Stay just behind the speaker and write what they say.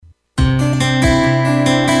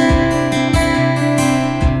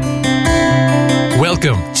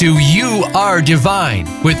Welcome to You Are Divine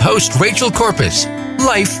with host Rachel Corpus.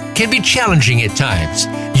 Life can be challenging at times.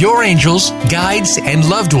 Your angels, guides, and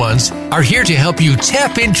loved ones are here to help you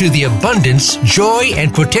tap into the abundance, joy,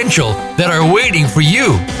 and potential that are waiting for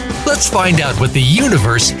you. Let's find out what the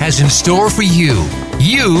universe has in store for you.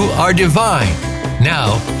 You are divine.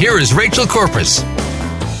 Now, here is Rachel Corpus.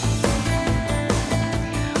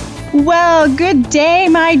 Well, good day,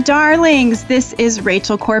 my darlings. This is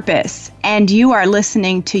Rachel Corpus, and you are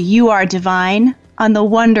listening to You Are Divine on the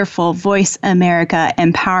wonderful Voice America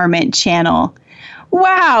Empowerment Channel.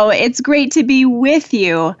 Wow, it's great to be with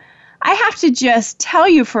you. I have to just tell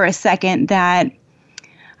you for a second that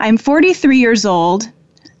I'm 43 years old.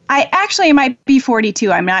 I might be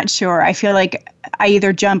 42. I'm not sure. I feel like I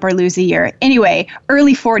either jump or lose a year. Anyway,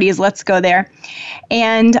 early 40s, let's go there.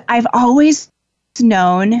 And I've always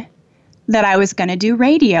known that I was going to do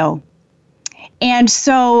radio. And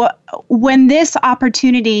so when this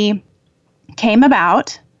opportunity came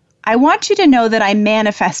about, I want you to know that I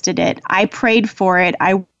manifested it. I prayed for it.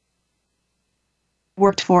 I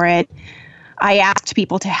worked for it. I asked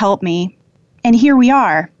people to help me. And here we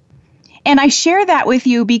are. And I share that with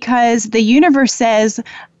you because the universe says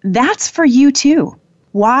that's for you too.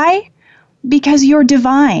 Why? Because you're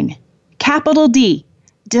divine. Capital D,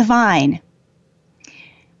 divine.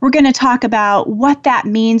 We're going to talk about what that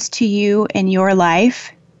means to you in your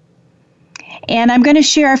life. And I'm going to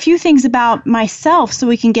share a few things about myself so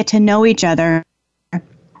we can get to know each other.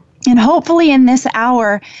 And hopefully in this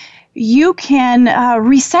hour, you can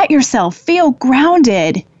reset yourself, feel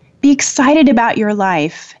grounded, be excited about your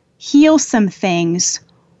life, heal some things,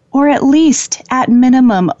 or at least, at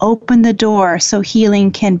minimum, open the door so healing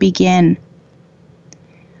can begin.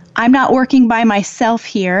 I'm not working by myself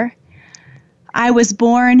here. I was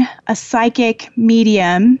born a psychic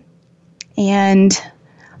medium, and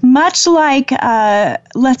much like,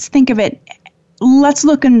 let's think of it, let's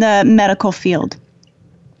look in the medical field.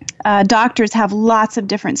 Doctors have lots of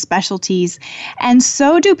different specialties, and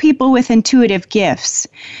so do people with intuitive gifts.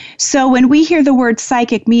 So when we hear the word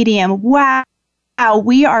psychic medium, wow,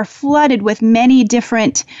 we are flooded with many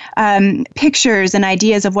different pictures and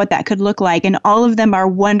ideas of what that could look like, and all of them are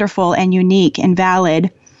wonderful and unique and valid.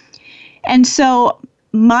 And so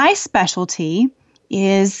my specialty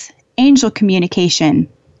is angel communication.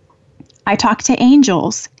 I talk to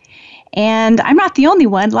angels, and I'm not the only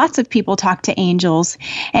one. Lots of people talk to angels.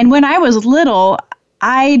 And when I was little,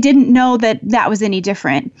 I didn't know that that was any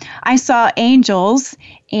different. I saw angels,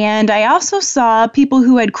 and I also saw people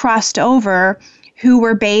who had crossed over who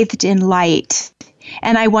were bathed in light.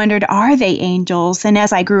 And I wondered, are they angels? And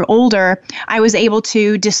as I grew older, I was able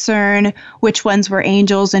to discern which ones were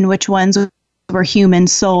angels and which ones were human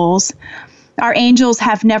souls. Our angels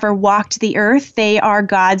have never walked the earth. They are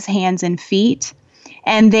God's hands and feet,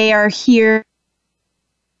 and they are here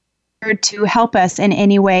to help us in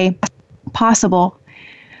any way possible.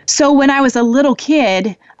 So when I was a little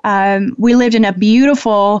kid, we lived in a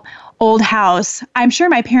beautiful old house. I'm sure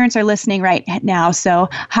my parents are listening right now. So,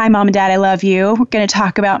 hi, Mom and Dad, I love you. We're going to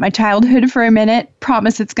talk about my childhood for a minute.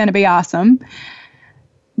 Promise it's going to be awesome.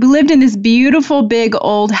 We lived in this beautiful, big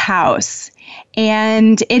old house,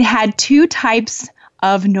 and it had two types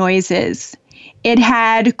of noises. It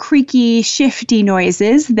had creaky, shifty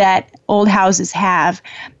noises that old houses have,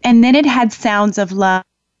 and then it had sounds of love.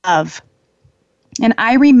 And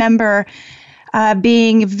I remember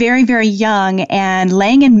being very, very young and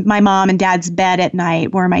laying in my mom and dad's bed at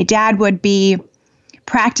night where my dad would be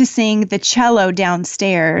practicing the cello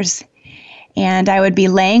downstairs. And I would be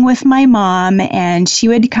laying with my mom, and she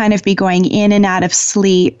would kind of be going in and out of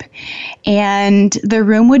sleep. And the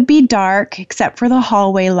room would be dark except for the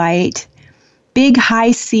hallway light, big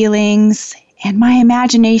high ceilings, and my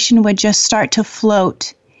imagination would just start to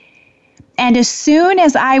float. And as soon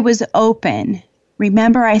as I was open,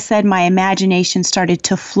 remember I said my imagination started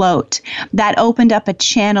to float. That opened up a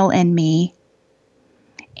channel in me.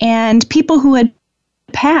 And people who had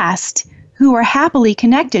passed, who were happily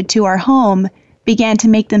connected to our home, began to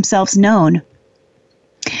make themselves known.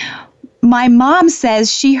 My mom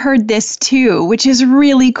says she heard this too, which is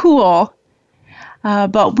really cool.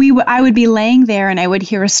 But I would be laying there and I would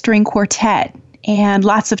hear a string quartet and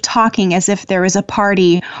lots of talking as if there was a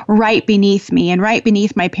party right beneath me. And right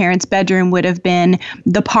beneath my parents' bedroom would have been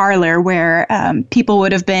the parlor where people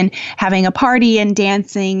would have been having a party and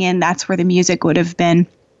dancing, and that's where the music would have been.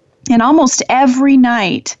 And almost every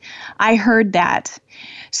night I heard that.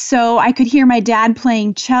 So I could hear my dad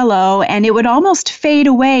playing cello, and it would almost fade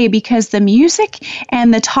away because the music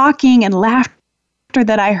and the talking and laughter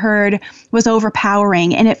that I heard was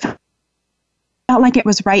overpowering, and it felt felt like it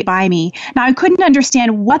was right by me. Now, I couldn't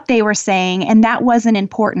understand what they were saying, and that wasn't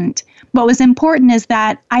important. What was important is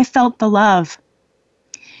that I felt the love.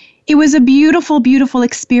 It was a beautiful, beautiful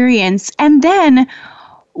experience. And then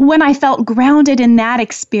when I felt grounded in that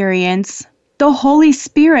experience, the Holy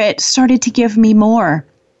Spirit started to give me more.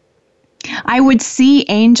 I would see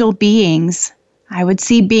angel beings. I would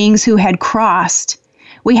see beings who had crossed.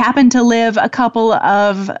 We happened to live a couple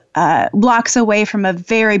of blocks away from a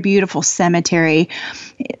very beautiful cemetery.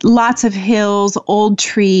 Lots of hills, old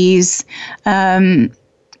trees,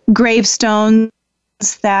 gravestones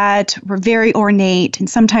that were very ornate and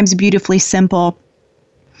sometimes beautifully simple.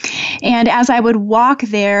 And as I would walk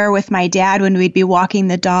there with my dad when we'd be walking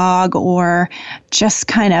the dog or just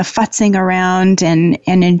kind of futzing around and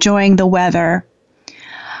enjoying the weather,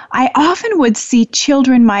 I often would see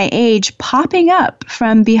children my age popping up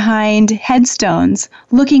from behind headstones,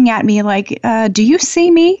 looking at me like, do you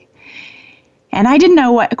see me? And I didn't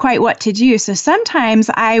know quite what to do. So sometimes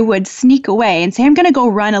I would sneak away and say, I'm going to go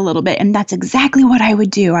run a little bit. And that's exactly what I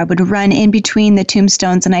would do. I would run in between the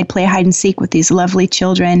tombstones and I'd play hide and seek with these lovely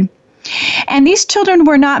children. And these children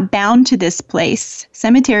were not bound to this place.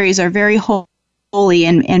 Cemeteries are very holy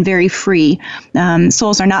and very free.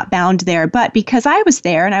 Souls are not bound there. But because I was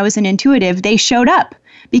there and I was an intuitive, they showed up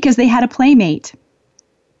because they had a playmate.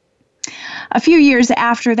 A few years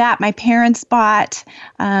after that, my parents bought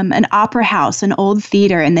an opera house, an old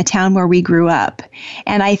theater in the town where we grew up.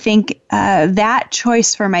 And I think that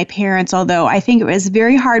choice for my parents, although I think it was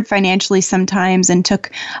very hard financially sometimes and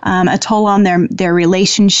took a toll on their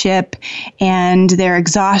relationship and their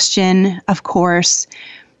exhaustion, of course,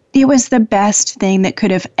 it was the best thing that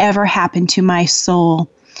could have ever happened to my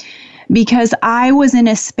soul. Because I was in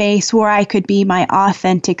a space where I could be my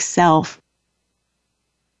authentic self.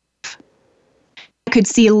 Could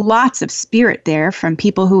see lots of spirit there, from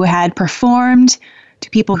people who had performed to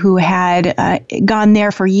people who had gone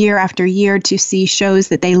there for year after year to see shows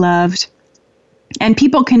that they loved, and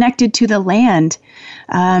people connected to the land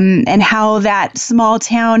and how that small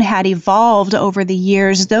town had evolved over the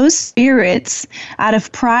years. Those spirits, out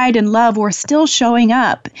of pride and love, were still showing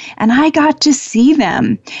up, and I got to see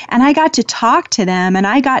them, and I got to talk to them, and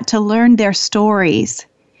I got to learn their stories.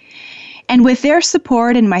 And with their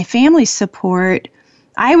support and my family's support,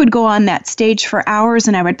 I would go on that stage for hours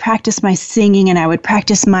and I would practice my singing and I would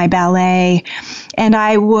practice my ballet and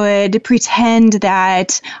I would pretend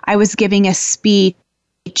that I was giving a speech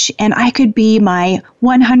and I could be my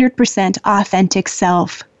 100% authentic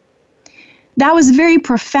self. That was very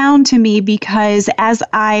profound to me because as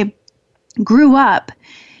I grew up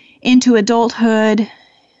into adulthood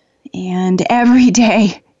and every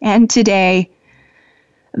day and today,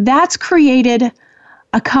 that's created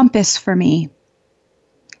a compass for me.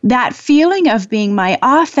 That feeling of being my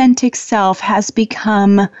authentic self has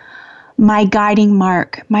become my guiding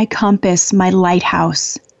mark, my compass, my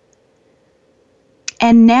lighthouse.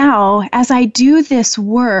 And now, as I do this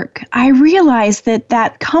work, I realize that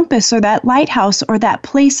that compass or that lighthouse or that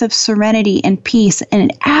place of serenity and peace and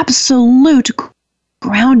an absolute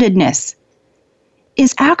groundedness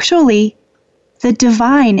is actually the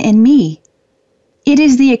divine in me. It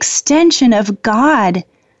is the extension of God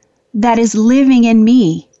that is living in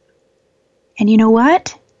me. And you know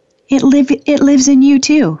what? It lives in you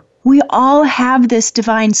too. We all have this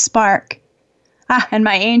divine spark. And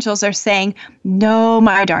my angels are saying, no,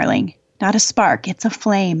 my darling, not a spark, it's a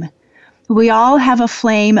flame. We all have a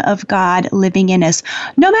flame of God living in us,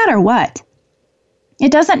 no matter what.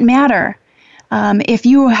 It doesn't matter if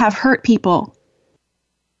you have hurt people.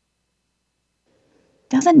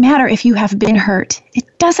 It doesn't matter if you have been hurt.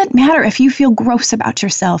 It doesn't matter if you feel gross about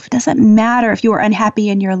yourself. It doesn't matter if you are unhappy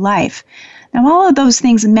in your life. Now, all of those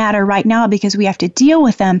things matter right now because we have to deal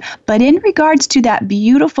with them. But in regards to that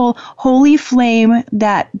beautiful, holy flame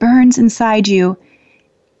that burns inside you,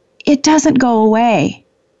 it doesn't go away.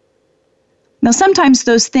 Now, sometimes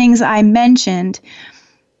those things I mentioned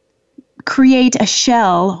create a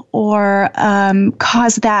shell or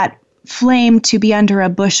cause that flame to be under a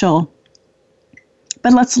bushel.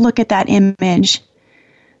 But let's look at that image.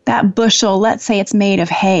 That bushel, let's say it's made of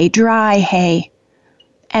hay, dry hay.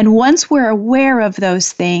 And once we're aware of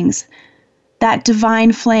those things, that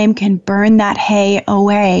divine flame can burn that hay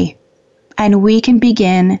away, and we can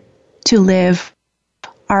begin to live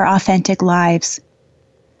our authentic lives.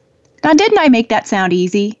 Now, didn't I make that sound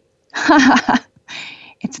easy?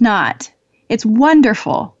 It's not. It's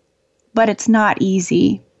wonderful, but it's not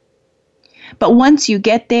easy. But once you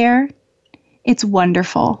get there, it's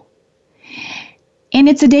wonderful. And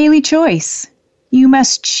it's a daily choice. You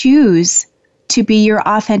must choose to be your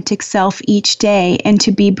authentic self each day and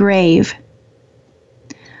to be brave.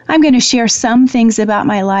 I'm going to share some things about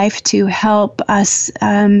my life to help us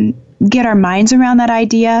get our minds around that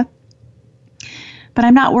idea. But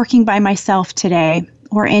I'm not working by myself today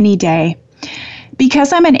or any day.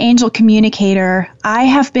 Because I'm an angel communicator, I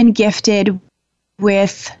have been gifted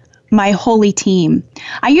with my holy team.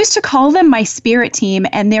 I used to call them my spirit team,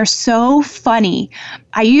 and they're so funny.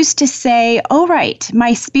 I used to say, "Oh, right,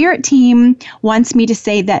 my spirit team wants me to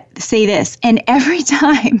say this." And every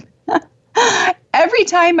time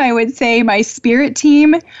I would say my spirit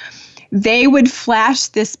team, they would flash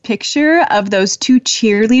this picture of those two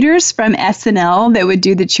cheerleaders from SNL that would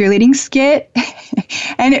do the cheerleading skit,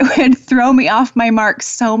 and it would throw me off my mark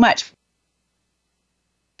so much.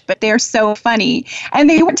 But they're so funny. And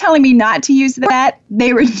they weren't telling me not to use that.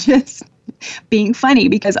 They were just being funny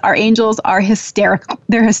because our angels are hysterical.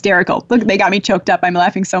 They're hysterical. Look, they got me choked up. I'm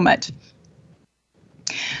laughing so much.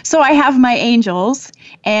 So I have my angels,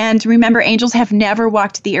 and remember, angels have never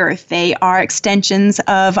walked the earth. They are extensions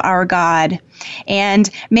of our God. And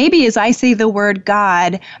maybe as I say the word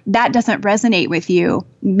God, that doesn't resonate with you.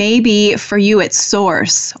 Maybe for you it's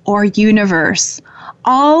source or universe.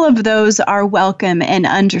 All of those are welcome and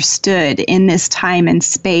understood in this time and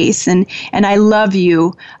space, and I love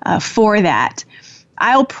you for that.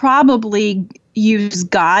 I'll probably use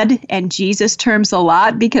God and Jesus terms a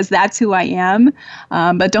lot because that's who I am,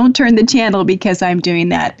 but don't turn the channel because I'm doing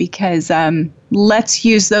that, because let's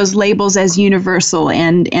use those labels as universal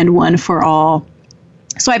and one for all.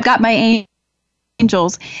 So I've got my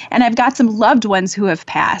angels, and I've got some loved ones who have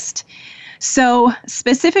passed. So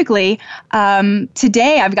specifically,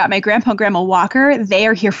 today I've got my grandpa and grandma Walker. They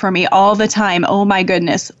are here for me all the time. Oh my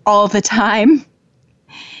goodness, all the time.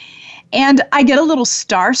 And I get a little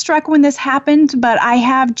starstruck when this happened, but I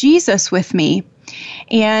have Jesus with me.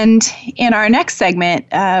 And in our next segment,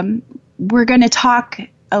 we're going to talk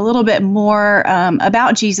a little bit more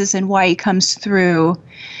about Jesus and why he comes through.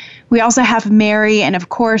 We also have Mary and, of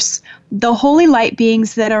course, the holy light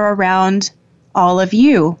beings that are around all of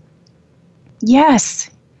you. Yes,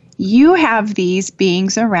 you have these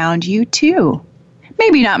beings around you too.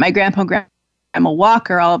 Maybe not my grandpa and grandma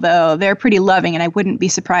Walker, although they're pretty loving, and I wouldn't be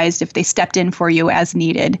surprised if they stepped in for you as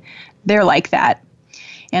needed. They're like that.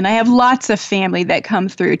 And I have lots of family that come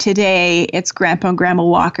through. Today, it's Grandpa and Grandma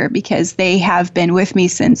Walker because they have been with me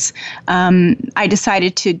since I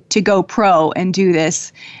decided to go pro and do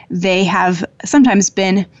this. They have sometimes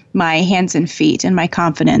been my hands and feet and my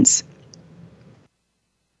confidence.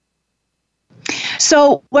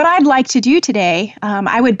 So what I'd like to do today,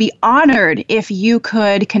 I would be honored if you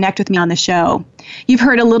could connect with me on the show. You've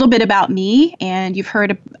heard a little bit about me, and you've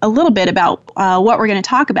heard a little bit about what we're going to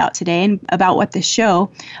talk about today and about what this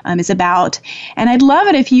show is about. And I'd love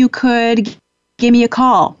it if you could give me a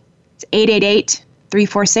call. It's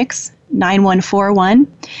 888-346-9141.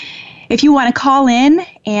 If you want to call in,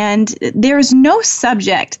 and there's no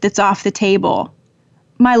subject that's off the table.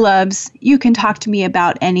 My loves, you can talk to me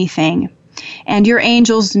about anything. And your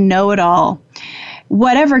angels know it all.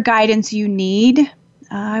 Whatever guidance you need,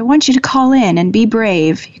 I want you to call in and be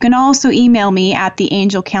brave. You can also email me at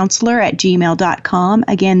theangelcounselor@gmail.com.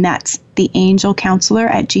 Again, that's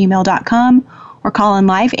theangelcounselor@gmail.com, or call in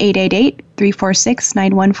live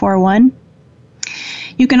 888-346-9141.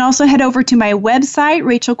 You can also head over to my website,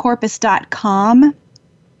 rachelcorpus.com.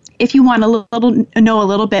 If you want to know a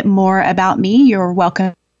little bit more about me, you're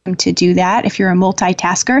welcome to do that if you're a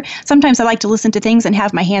multitasker. Sometimes I like to listen to things and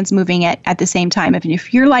have my hands moving at the same time.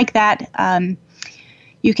 If you're like that,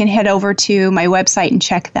 you can head over to my website and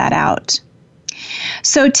check that out.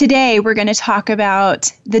 So today we're going to talk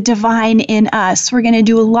about the divine in us. We're going to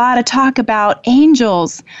do a lot of talk about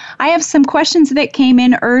angels. I have some questions that came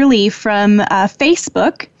in early from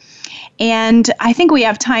Facebook, and I think we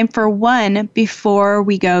have time for one before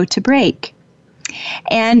we go to break.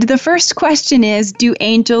 And the first question is, do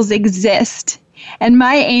angels exist? And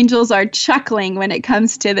my angels are chuckling when it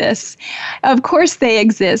comes to this. Of course they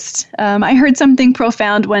exist. I heard something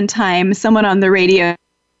profound one time. Someone on the radio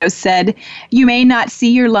said, you may not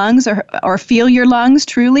see your lungs or feel your lungs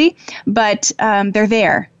truly, but they're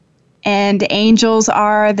there. And angels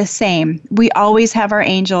are the same. We always have our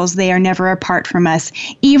angels. They are never apart from us.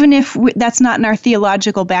 Even if that's not in our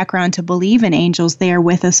theological background to believe in angels, they are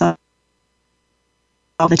with us all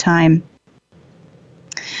the time.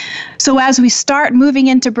 So as we start moving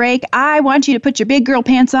into break, I want you to put your big girl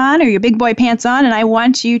pants on or your big boy pants on, and I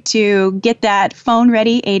want you to get that phone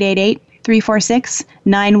ready,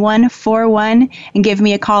 888-346-9141, and give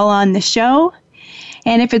me a call on the show.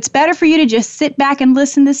 And if it's better for you to just sit back and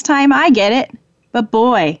listen this time, I get it. But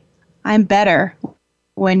boy, I'm better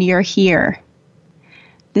when you're here.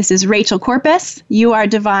 This is Rachel Corpus. You are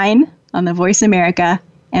divine on the Voice America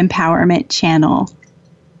Empowerment Channel.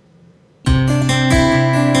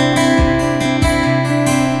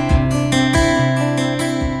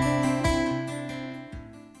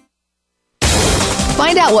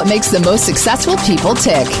 Find out what makes the most successful people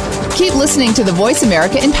tick. Keep listening to the Voice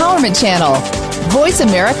America Empowerment Channel.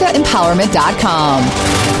 VoiceAmericaEmpowerment.com.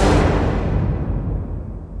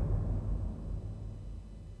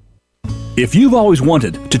 If you've always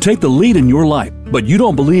wanted to take the lead in your life, but you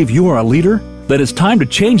don't believe you are a leader, then it's time to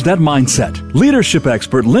change that mindset. Leadership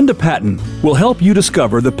expert Linda Patton will help you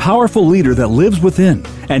discover the powerful leader that lives within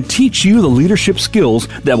and teach you the leadership skills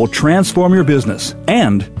that will transform your business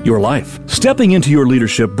and your life. Stepping into your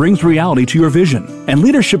leadership brings reality to your vision, and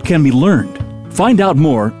leadership can be learned. Find out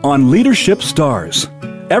more on Leadership Stars.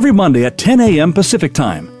 Every Monday at 10 a.m. Pacific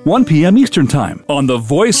Time, 1 p.m. Eastern Time on the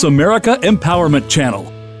Voice America Empowerment Channel.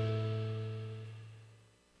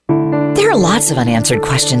 There are lots of unanswered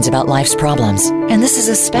questions about life's problems, and this is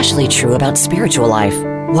especially true about spiritual life.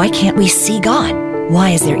 Why can't we see God?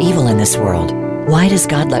 Why is there evil in this world? Why does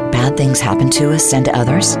God let bad things happen to us and to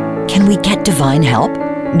others? Can we get divine help?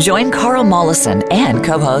 Join Carl Mollison and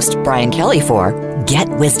co-host Brian Kelly for Get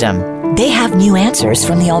Wisdom. They have new answers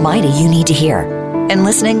from the Almighty you need to hear, and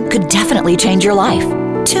listening could definitely change your life.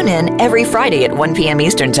 Tune in every Friday at 1 p.m.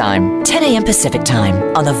 Eastern Time, 10 a.m. Pacific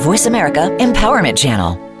Time on the Voice America Empowerment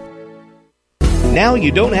Channel. Now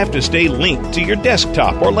you don't have to stay linked to your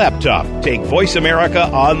desktop or laptop. Take Voice America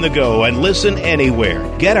on the go and listen anywhere.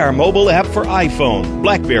 Get our mobile app for iPhone,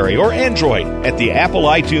 BlackBerry, or Android at the Apple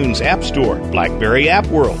iTunes App Store, BlackBerry App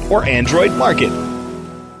World, or Android Market.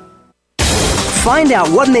 Find out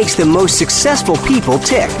what makes the most successful people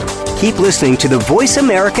tick. Keep listening to the Voice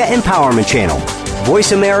America Empowerment Channel,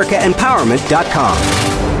 VoiceAmericaEmpowerment.com.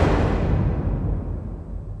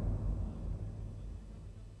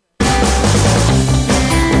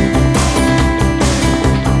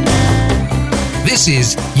 This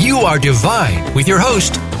is You Are Divine with your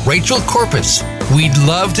host, Rachel Corpus. We'd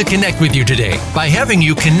love to connect with you today by having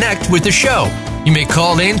you connect with the show. You may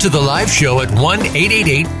call in to the live show at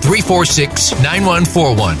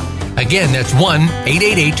 1-888-346-9141. Again, that's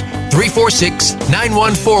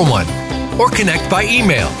 1-888-346-9141. Or connect by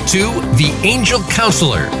email to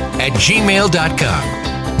theangelcounselor@gmail.com.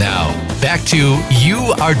 Now, back to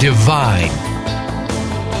You Are Divine.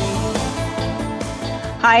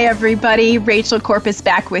 Hi, everybody. Rachel Corpus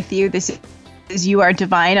back with you. This is You Are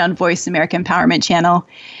Divine on Voice America Empowerment Channel.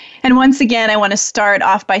 And once again, I want to start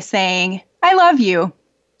off by saying, I love you.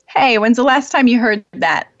 Hey, when's the last time you heard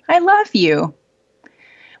that? I love you.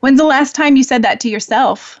 When's the last time you said that to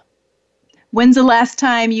yourself? When's the last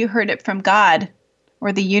time you heard it from God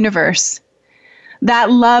or the universe?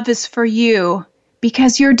 That love is for you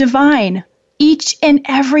because you're divine. Each and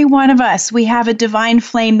every one of us, we have a divine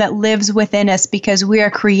flame that lives within us because we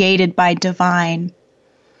are created by divine.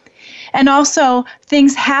 And also,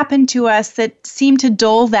 things happen to us that seem to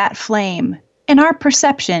dull that flame, in our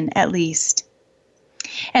perception at least.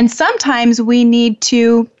 And sometimes we need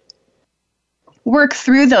to work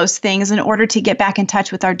through those things in order to get back in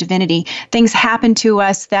touch with our divinity. Things happen to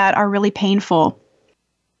us that are really painful.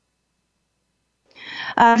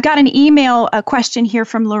 I've got an a question here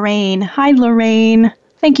from Lorraine. Hi, Lorraine.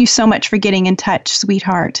 Thank you so much for getting in touch,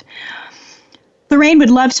 sweetheart. Lorraine would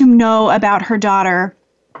love to know about her daughter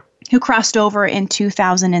who crossed over in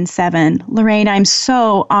 2007. Lorraine, I'm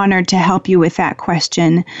so honored to help you with that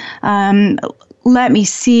question. Let me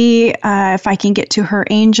see if I can get to her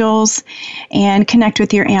angels and connect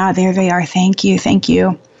with your aunt. There they are. Thank you. Thank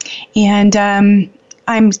you. And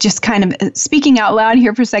I'm just kind of speaking out loud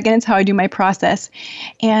here for a second. It's how I do my process.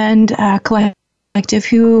 And collective,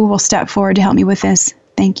 who will step forward to help me with this?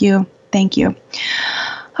 Thank you. Thank you.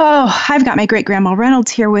 Oh, I've got my great-grandma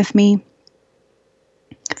Reynolds here with me.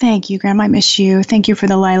 Thank you, Grandma. I miss you. Thank you for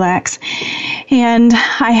the lilacs. And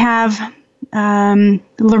I have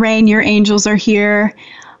Lorraine, your angels are here.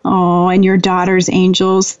 Oh, and your daughter's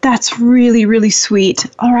angels. That's really, really sweet.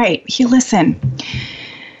 All right, here, listen.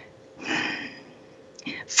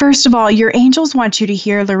 First of all, your angels want you to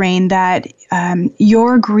hear, Lorraine, that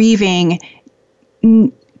your grieving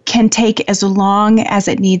can take as long as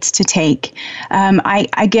it needs to take.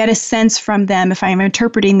 I get a sense from them, if I'm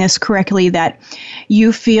interpreting this correctly, that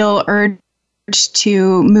you feel urged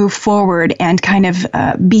to move forward and kind of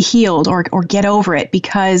be healed or get over it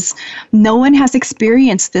because no one has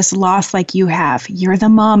experienced this loss like you have. You're the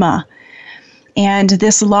mama. And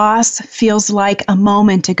this loss feels like a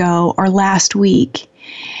moment ago or last week.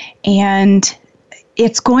 And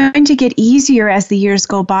it's going to get easier as the years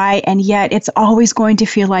go by, and yet it's always going to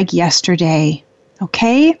feel like yesterday.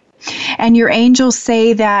 Okay? And your angels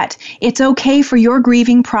say that it's okay for your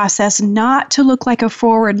grieving process not to look like a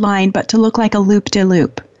forward line, but to look like a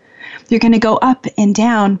loop-de-loop. You're going to go up and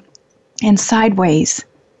down and sideways.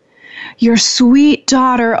 Your sweet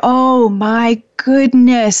daughter, oh my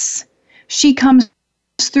goodness, she comes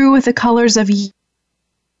through with the colors of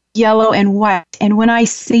yellow and white. And when I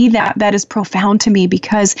see that, that is profound to me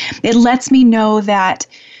because it lets me know that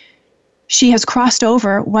she has crossed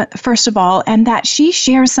over, first of all, and that she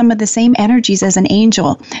shares some of the same energies as an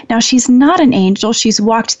angel. Now, she's not an angel. She's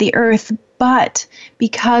walked the earth, but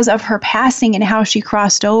because of her passing and how she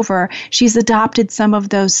crossed over, she's adopted some of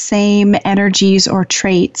those same energies or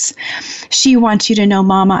traits. She wants you to know,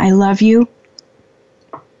 Mama, I love you.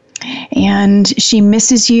 And she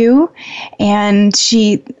misses you. And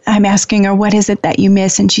I'm asking her, what is it that you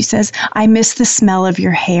miss? And she says, I miss the smell of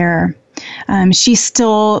your hair. She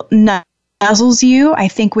still nuzzles you. I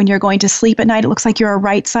think when you're going to sleep at night, it looks like you're a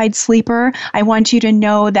right side sleeper. I want you to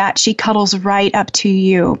know that she cuddles right up to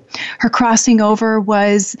you. Her crossing over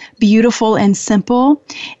was beautiful and simple.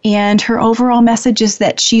 And her overall message is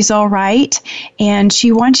that she's all right. And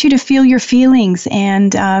she wants you to feel your feelings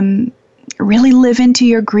and really live into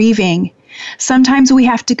your grieving. Sometimes we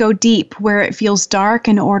have to go deep where it feels dark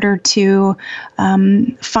in order to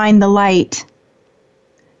find the light.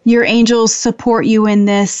 Your angels support you in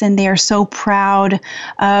this, and they are so proud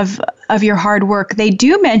of your hard work. They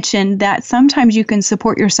do mention that sometimes you can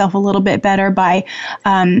support yourself a little bit better by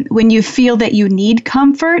when you feel that you need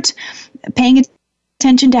comfort, paying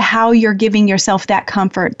attention to how you're giving yourself that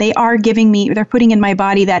comfort. They're putting in my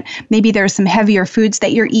body that maybe there's some heavier foods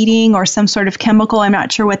that you're eating or some sort of chemical. I'm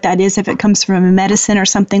not sure what that is, if it comes from a medicine or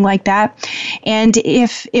something like that. And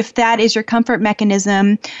if that is your comfort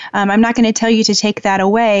mechanism, I'm not going to tell you to take that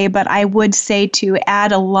away, but I would say to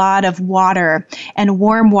add a lot of water and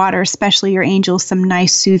warm water, especially your angels, some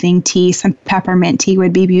nice soothing tea, some peppermint tea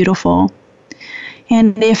would be beautiful.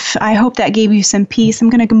 And I hope that gave you some peace. I'm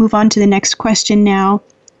going to move on to the next question now.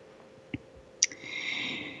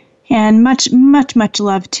 And much, much, much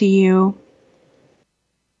love to you.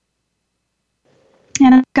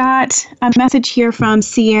 And I've got a message here from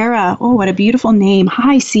Sierra. Oh, what a beautiful name.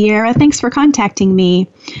 Hi, Sierra. Thanks for contacting me.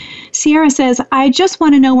 Sierra says, I just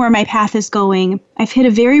want to know where my path is going. I've hit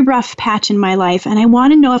a very rough patch in my life, and I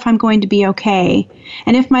want to know if I'm going to be okay,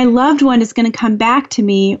 and if my loved one is going to come back to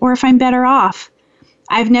me, or if I'm better off.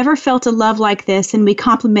 I've never felt a love like this, and we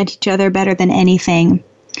complement each other better than anything.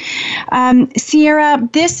 Sierra,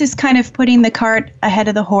 this is kind of putting the cart ahead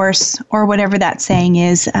of the horse, or whatever that saying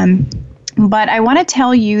is. But I want to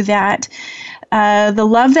tell you that the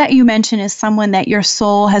love that you mention is someone that your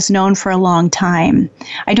soul has known for a long time.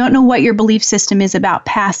 I don't know what your belief system is about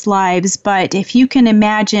past lives, but if you can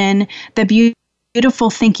imagine the beautiful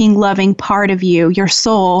thinking, loving part of you, your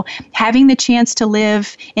soul, having the chance to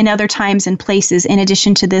live in other times and places in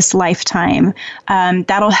addition to this lifetime,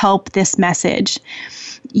 that'll help this message.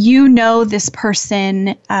 You know this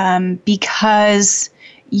person because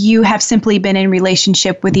you have simply been in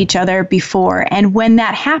relationship with each other before. And when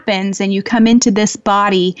that happens and you come into this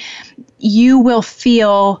body, you will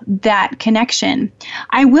feel that connection.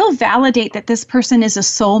 I will validate that this person is a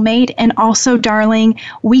soulmate. And also, darling,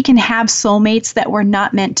 we can have soulmates that we're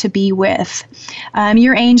not meant to be with.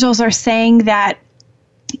 Your angels are saying that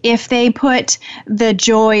if they put the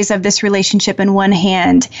joys of this relationship in one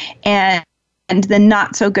hand and the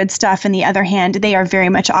not so good stuff in the other hand, they are very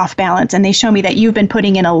much off balance. And they show me that you've been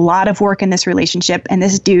putting in a lot of work in this relationship and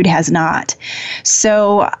this dude has not.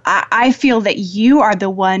 So I feel that you are the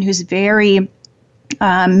one who's very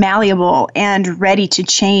malleable and ready to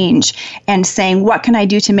change and saying, what can I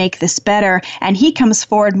do to make this better? And he comes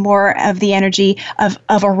forward more of the energy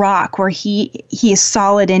of a rock, where he is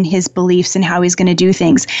solid in his beliefs and how he's going to do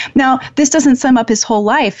things. Now, this doesn't sum up his whole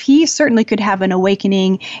life. He certainly could have an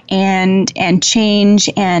awakening and change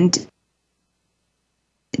and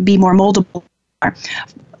be more moldable.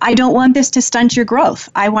 I don't want this to stunt your growth.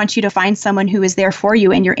 I want you to find someone who is there for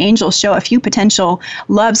you, and your angels show a few potential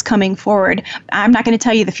loves coming forward. I'm not going to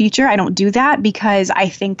tell you the future. I don't do that because I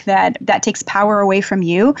think that takes power away from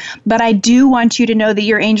you. But I do want you to know that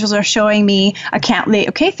your angels are showing me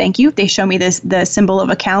okay, thank you. They show me the symbol of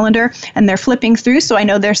a calendar, and they're flipping through. So I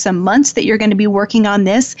know there's some months that you're going to be working on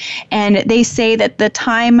this. And they say that the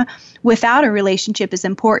time without a relationship is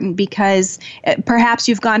important because perhaps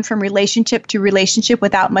you've gone from relationship to relationship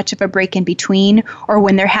without much of a break in between, or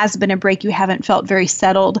when there has been a break, you haven't felt very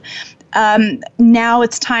settled. Now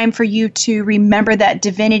it's time for you to remember that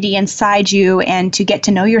divinity inside you and to get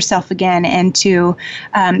to know yourself again and to,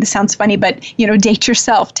 this sounds funny, but, date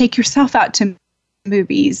yourself, take yourself out to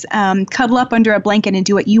movies, cuddle up under a blanket and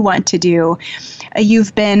do what you want to do.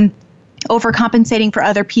 You've been overcompensating for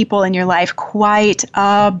other people in your life quite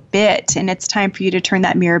a bit, and it's time for you to turn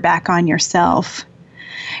that mirror back on yourself.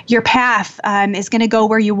 Your path is going to go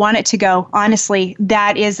where you want it to go. Honestly,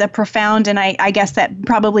 that is a profound, and I guess that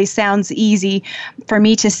probably sounds easy for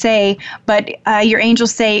me to say, but your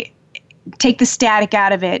angels say, take the static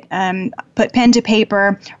out of it. Put pen to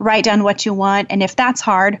paper, write down what you want, and if that's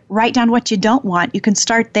hard, write down what you don't want. You can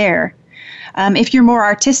start there. If you're more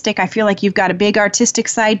artistic, I feel like you've got a big artistic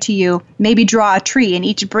side to you. Maybe draw a tree, and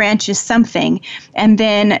each branch is something, and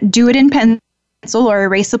then do it in pencil or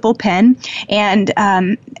erasable pen. And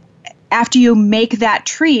after you make that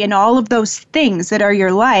tree and all of those things that are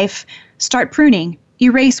your life, start pruning.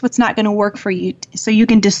 Erase what's not going to work for you so you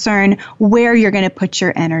can discern where you're going to put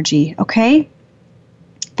your energy, okay?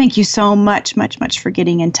 Thank you so much, much, much for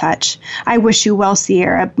getting in touch. I wish you well,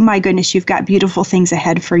 Sierra. My goodness, you've got beautiful things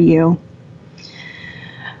ahead for you.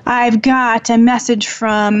 I've got a message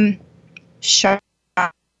from Charlotte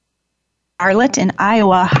in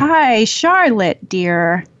Iowa. Hi, Charlotte,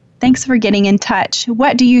 dear. Thanks for getting in touch.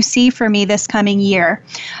 What do you see for me this coming year?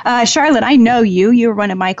 Charlotte, I know you. You're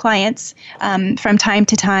one of my clients from time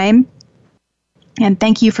to time. And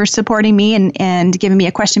thank you for supporting me and giving me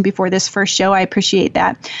a question before this first show. I appreciate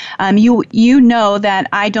that. You know that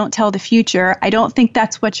I don't tell the future. I don't think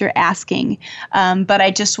that's what you're asking. But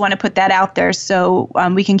I just want to put that out there so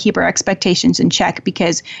we can keep our expectations in check,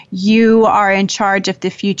 because you are in charge of the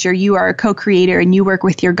future. You are a co-creator, and you work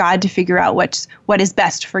with your God to figure out what is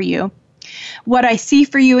best for you. What I see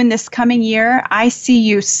for you in this coming year, I see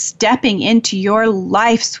you stepping into your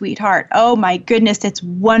life, sweetheart. Oh my goodness, it's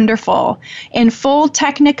wonderful. In full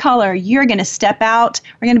Technicolor, you're going to step out.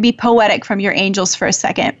 We're going to be poetic from your angels for a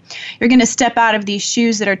second. You're going to step out of these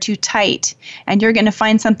shoes that are too tight, and you're going to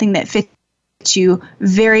find something that fits you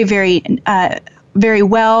very, very, very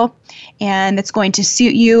well, and it's going to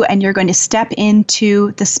suit you, and you're going to step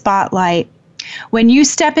into the spotlight. When you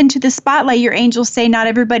step into the spotlight, your angels say not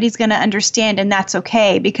everybody's going to understand, and that's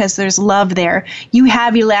okay, because there's love there. You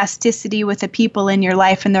have elasticity with the people in your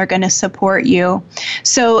life, and they're going to support you.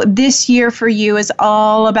 So this year for you is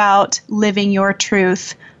all about living your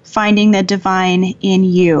truth, finding the divine in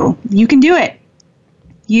you. You can do it.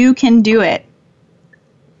 You can do it.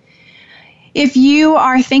 If you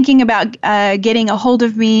are thinking about getting a hold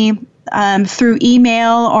of me, through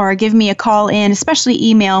email or give me a call in, especially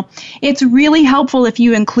email, it's really helpful if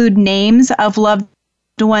you include names of loved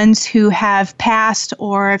ones who have passed,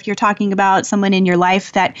 or if you're talking about someone in your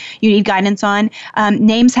life that you need guidance on.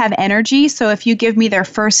 Names have energy, so if you give me their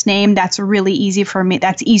first name, that's really easy for me.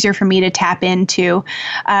 That's easier for me to tap into.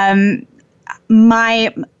 One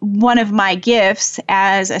of my gifts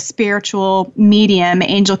as a spiritual medium,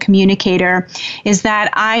 angel communicator, is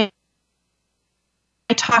that I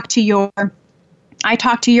talk to your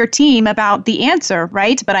team about the answer,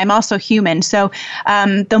 right? But I'm also human. So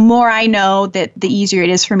the more I know, that the easier it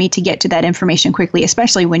is for me to get to that information quickly,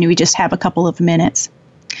 especially when we just have a couple of minutes.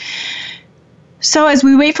 So as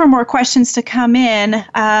we wait for more questions to come in,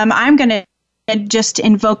 I'm going to just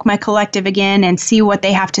invoke my collective again and see what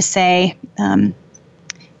they have to say.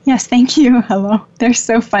 Yes, thank you. Hello. They're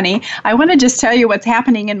so funny. I want to just tell you what's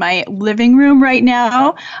happening in my living room right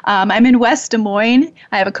now. I'm in West Des Moines.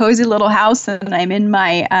 I have a cozy little house, and I'm in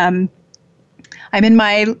my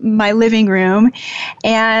living room,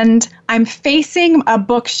 and I'm facing a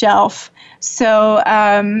bookshelf. So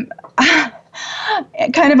kind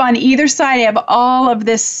of on either side, I have all of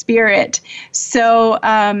this spirit. So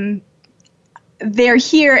they're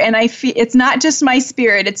here, and I feel it's not just my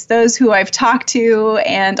spirit, it's those who I've talked to,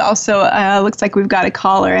 and also looks like we've got a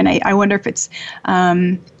caller, and I wonder if it's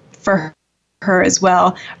for her as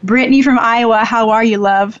well. Brittany from Iowa, how are you,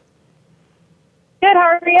 love? Good,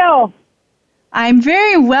 how are you? I'm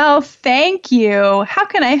very well, thank you. How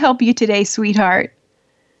can I help you today, sweetheart?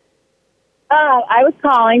 I was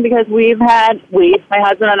calling because my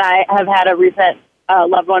husband and I have had a recent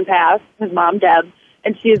loved one pass, his mom, Deb.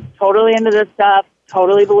 And she's totally into this stuff,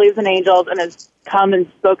 totally believes in angels, and has come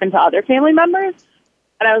and spoken to other family members.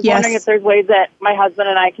 And I was wondering if there's ways that my husband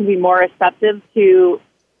and I can be more receptive to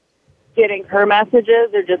getting her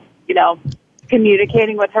messages, or just,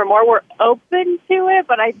 communicating with her more. We're open to it,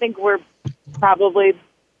 but I think we're probably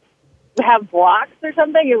have blocks or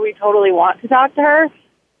something, and we totally want to talk to her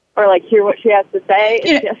or, hear what she has to say.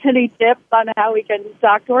 If you have any tips on how we can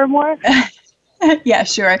talk to her more? Yeah,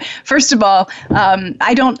 sure. First of all,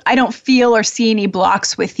 I don't feel or see any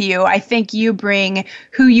blocks with you. I think you bring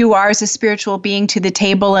who you are as a spiritual being to the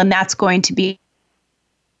table, and that's going to be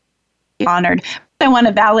honored. I want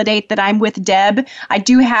to validate that I'm with Deb. I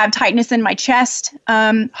do have tightness in my chest,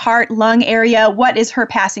 heart, lung area. What is her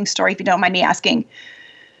passing story, if you don't mind me asking?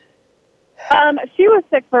 She was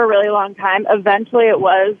sick for a really long time. Eventually it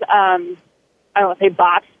was, I don't want to say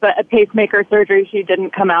botched, but a pacemaker surgery she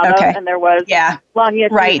didn't come out of. And there was lung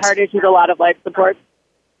issues, heart issues, a lot of life support.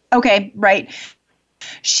 Okay, right.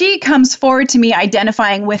 She comes forward to me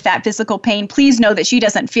identifying with that physical pain. Please know that she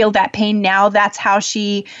doesn't feel that pain now. That's how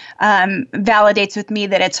she validates with me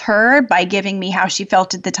that it's her, by giving me how she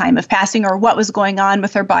felt at the time of passing, or what was going on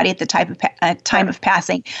with her body at the time of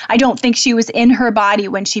passing. I don't think she was in her body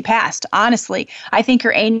when she passed, honestly. I think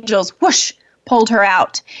her angels, whoosh, pulled her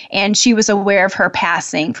out, and she was aware of her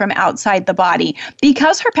passing from outside the body.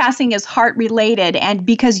 Because her passing is heart related, and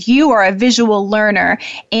because you are a visual learner,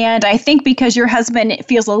 and I think because your husband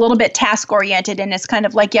feels a little bit task oriented and it's kind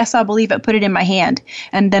of like, yes, I'll believe it, put it in my hand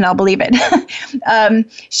and then I'll believe it.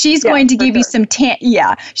 She's going to give you some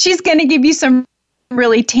she's going to give you some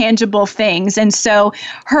really tangible things. And so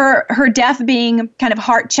her death being kind of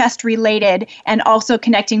heart chest related and also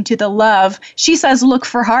connecting to the love, she says, look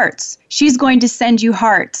for hearts. She's going to send you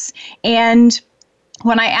hearts. And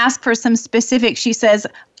when I ask for some specifics, she says,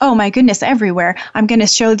 oh my goodness, everywhere. I'm going to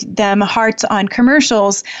show them hearts on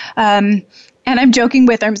commercials. And I'm joking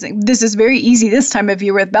with her. I'm saying, this is very easy this time of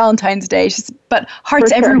year with Valentine's Day. But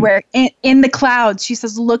hearts everywhere, in the clouds. She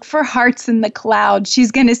says, look for hearts in the clouds.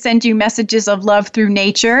 She's going to send you messages of love through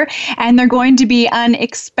nature, and they're going to be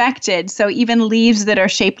unexpected. So even leaves that are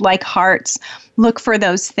shaped like hearts, look for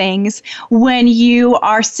those things. When you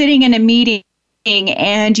are sitting in a meeting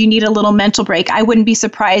and you need a little mental break, I wouldn't be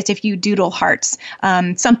surprised if you doodle hearts,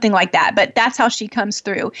 something like that. But that's how she comes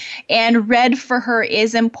through. And red for her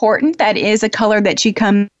is important. That is a color that she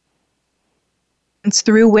comes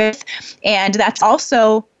through with. And that's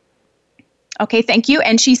also, okay, thank you.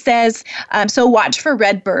 And she says, so watch for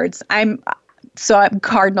red birds. I'm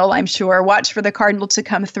cardinal, I'm sure. Watch for the cardinal to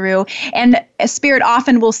come through. And Spirit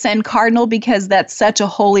often will send cardinal because that's such a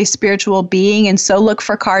holy spiritual being. And so look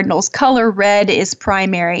for cardinals. Color red is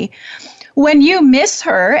primary. When you miss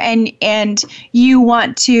her and you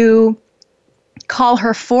want to call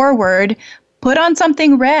her forward, put on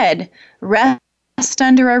something red. Rest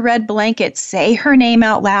under a red blanket, say her name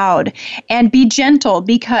out loud, and be gentle.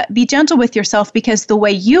 Be gentle with yourself, because the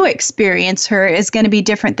way you experience her is going to be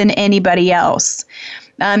different than anybody else.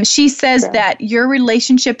 She says that your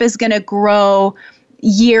relationship is going to grow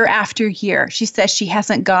year after year. She says she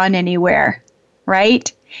hasn't gone anywhere,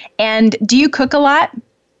 right? And do you cook a lot?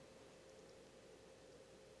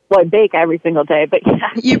 Well, I bake every single day, but yeah.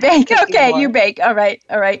 You bake? Okay, you bake. All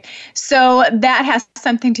right. So that has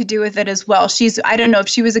something to do with it as well. I don't know if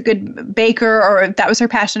she was a good baker or if that was her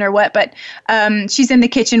passion or what, but she's in the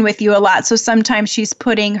kitchen with you a lot. So sometimes she's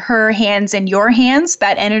putting her hands in your hands,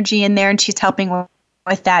 that energy in there, and she's helping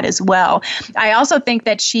with that as well. I also think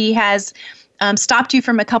that she has stopped you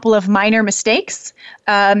from a couple of minor mistakes,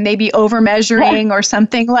 maybe over measuring or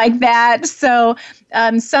something like that. So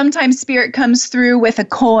sometimes Spirit comes through with a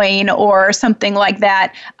coin or something like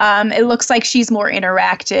that. It looks like she's more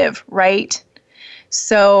interactive, right?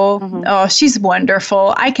 So, she's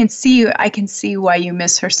wonderful. I can see why you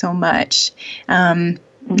miss her so much. And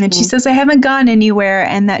she says, I haven't gone anywhere,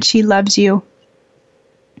 and that she loves you.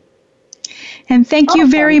 And thank you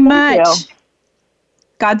very much. You.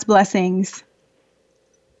 God's blessings.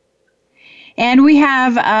 And we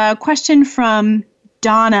have a question from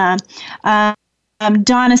Donna.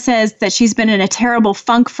 Donna says that she's been in a terrible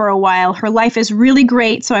funk for a while. Her life is really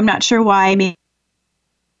great, so I'm not sure why. Maybe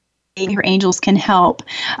her angels can help.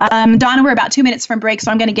 Donna, we're about 2 minutes from break,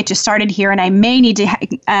 so I'm going to get you started here, and I may need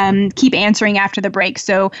to keep answering after the break,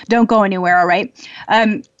 so don't go anywhere, all right?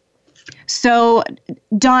 So,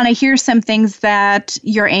 Donna, here's some things that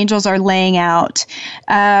your angels are laying out.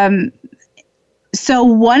 So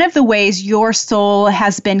one of the ways your soul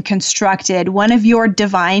has been constructed, one of your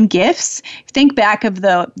divine gifts, think back of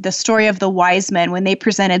the story of the wise men when they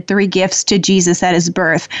presented 3 gifts to Jesus at his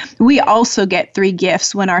birth. We also get 3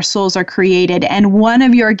 gifts when our souls are created, and one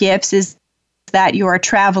of your gifts is that you're a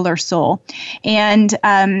traveler soul. And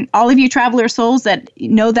all of you traveler souls that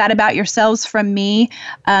know that about yourselves from me,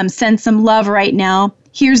 send some love right now.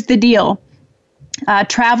 Here's the deal.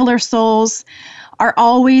 Traveler souls are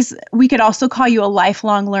always, we could also call you a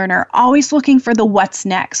lifelong learner, always looking for the what's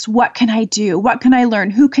next. What can I do? What can I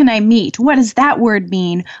learn? Who can I meet? What does that word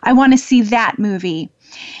mean? I want to see that movie.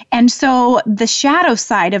 And so the shadow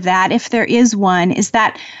side of that, if there is one, is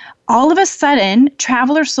that all of a sudden,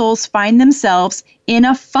 traveler souls find themselves in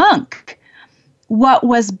a funk. What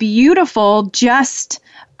was beautiful just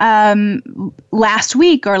last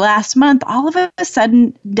week or last month, all of a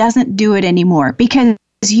sudden doesn't do it anymore, because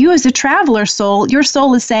you as a traveler soul, your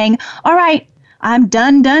soul is saying, all right, I'm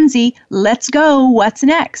done, donesy. Let's go. What's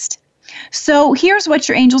next? So here's what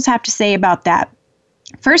your angels have to say about that.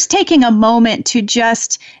 First, taking a moment to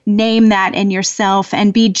just name that in yourself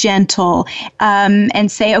and be gentle,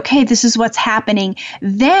 and say, okay, this is what's happening.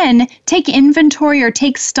 Then take inventory or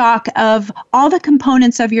take stock of all the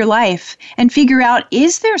components of your life and figure out,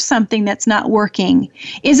 is there something that's not working?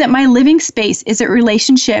 Is it my living space? Is it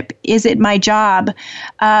relationship? Is it my job?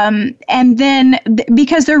 And then,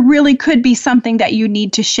 because there really could be something that you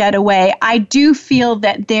need to shed away. I do feel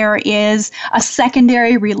that there is a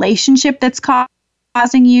secondary relationship that's causing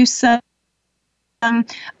you some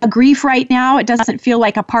grief right now. It doesn't feel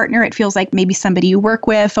like a partner. It feels like maybe somebody you work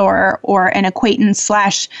with or an acquaintance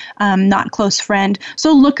 / not close friend.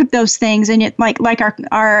 So look at those things, and it like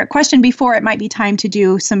our question before, it might be time to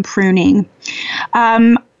do some pruning.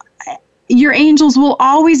 Your angels will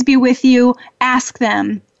always be with you. Ask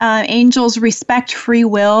them. Angels respect free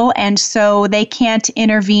will, and so they can't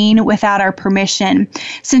intervene without our permission.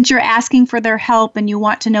 Since you're asking for their help and you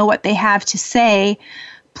want to know what they have to say,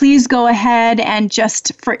 please go ahead and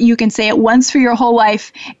you can say it once for your whole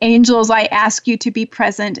life. Angels, I ask you to be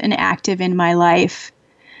present and active in my life.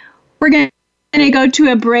 We're going to go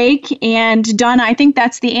to a break, and Donna, I think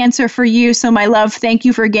that's the answer for you. So my love, thank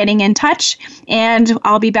you for getting in touch, and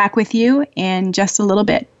I'll be back with you in just a little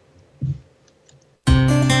bit.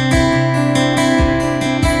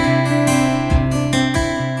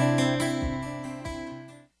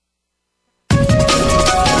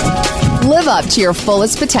 Live up to your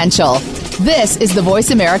fullest potential. This is the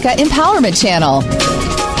Voice America Empowerment Channel.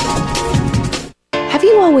 Have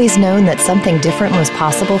you always known that something different was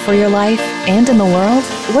possible for your life and in the world?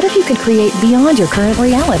 What if you could create beyond your current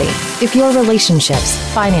reality? If your relationships,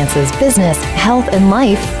 finances, business, health, and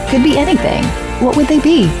life could be anything, what would they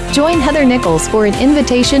be? Join Heather Nichols for an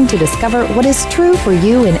invitation to discover what is true for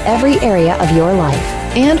you in every area of your life,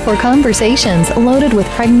 and for conversations loaded with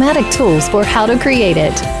pragmatic tools for how to create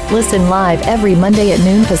it. Listen live every Monday at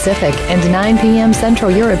noon Pacific and 9 p.m. Central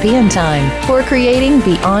European Time for Creating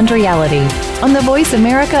Beyond Reality on the Voice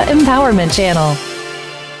America Empowerment Channel.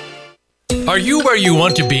 Are you where you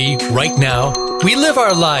want to be right now? We live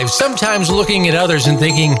our lives sometimes looking at others and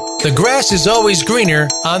thinking the grass is always greener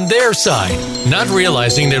on their side, not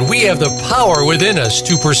realizing that we have the power within us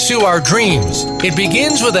to pursue our dreams. It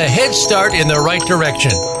begins with a head start in the right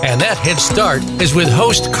direction, and that head start is with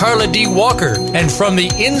host Carla D. Walker and From the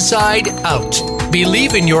Inside Out.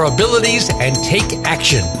 Believe in your abilities and take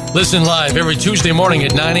action. Listen live every Tuesday morning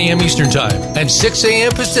at 9 a.m. Eastern Time and 6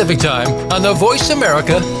 a.m. Pacific Time on the Voice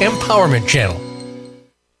America Empowerment Channel.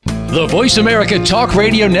 The Voice America Talk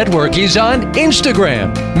Radio Network is on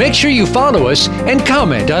Instagram. Make sure you follow us and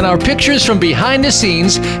comment on our pictures from behind the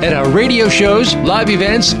scenes at our radio shows, live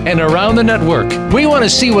events, and around the network. We want to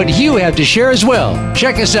see what you have to share as well.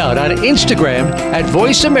 Check us out on Instagram at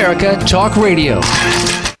Voice America Talk Radio.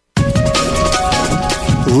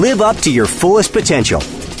 Live up to your fullest potential.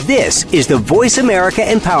 This is the Voice America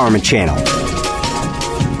Empowerment Channel.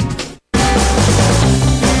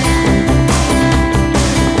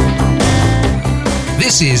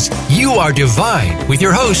 This is You Are Divine with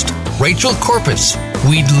your host, Rachel Corpus.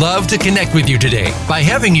 We'd love to connect with you today by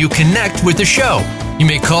having you connect with the show. You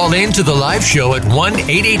may call in to the live show at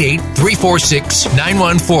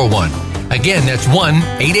 1-888-346-9141. Again, that's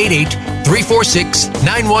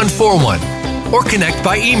 1-888-346-9141. Or connect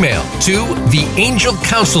by email to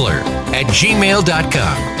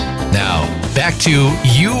theangelcounselor@gmail.com. Now, back to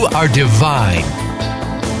You Are Divine.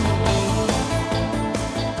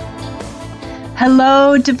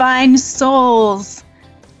 Hello, divine souls.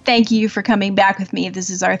 Thank you for coming back with me. This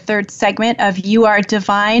is our third segment of You Are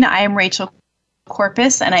Divine. I am Rachel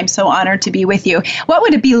Corpus, and I'm so honored to be with you. What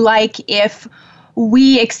would it be like if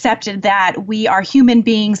we accepted that we are human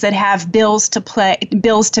beings that have bills to pay,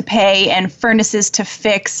 and furnaces to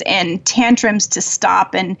fix, and tantrums to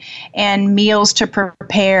stop, and meals to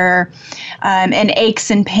prepare, and aches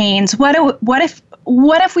and pains? What if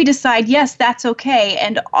we decide, yes, that's okay,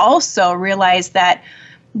 and also realize that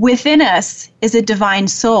within us is a divine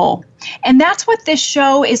soul? And that's what this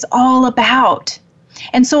show is all about.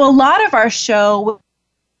 And so a lot of our show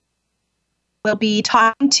will be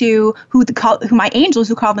talking to who my angels,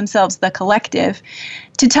 who call themselves the collective,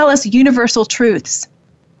 to tell us universal truths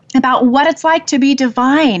about what it's like to be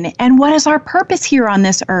divine and what is our purpose here on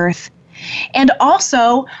this earth. And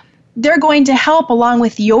also, they're going to help, along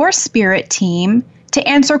with your spirit team, to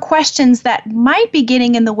answer questions that might be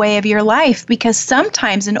getting in the way of your life, because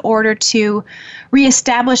sometimes in order to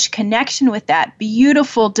reestablish connection with that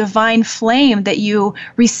beautiful divine flame that you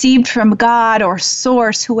received from God or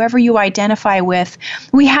Source, whoever you identify with,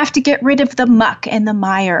 we have to get rid of the muck and the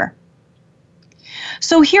mire.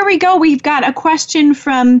 So here we go. We've got a question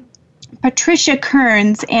from Patricia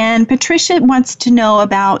Kearns, and Patricia wants to know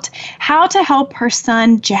about how to help her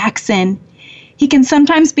son Jackson. He can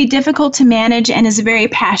sometimes be difficult to manage and is very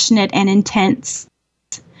passionate and intense.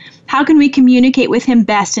 How can we communicate with him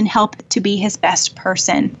best and help to be his best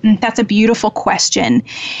person? That's a beautiful question,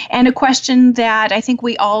 and a question that I think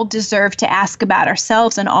we all deserve to ask about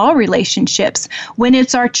ourselves in all relationships. When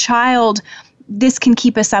it's our child, this can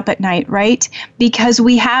keep us up at night, right? Because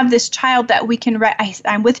we have this child that we can,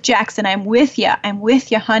 I'm with Jackson, I'm with you,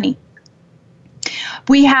 honey.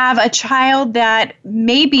 We have a child that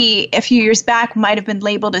maybe a few years back might have been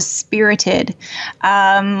labeled as spirited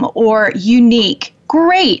or unique.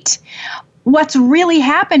 Great. What's really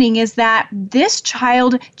happening is that this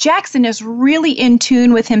child, Jackson, is really in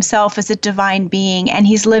tune with himself as a divine being, and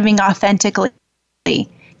he's living authentically.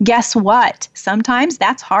 Guess what? Sometimes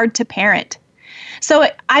that's hard to parent. So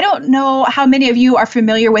I don't know how many of you are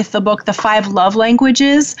familiar with the book, The 5 Love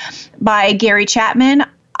Languages by Gary Chapman.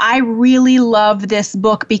 I really love this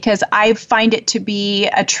book because I find it to be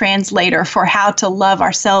a translator for how to love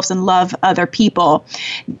ourselves and love other people.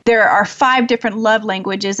 There are 5 different love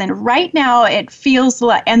languages, and right now it feels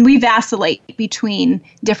like, and we vacillate between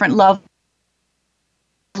different love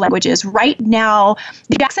languages. Right now,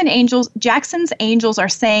 Jackson's angels are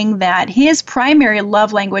saying that his primary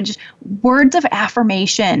love language, words of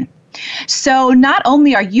affirmation. So not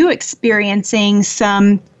only are you experiencing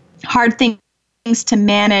some hard things to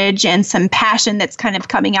manage and some passion that's kind of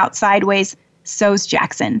coming out sideways, so's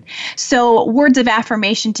Jackson. So words of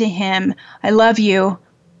affirmation to him: I love you.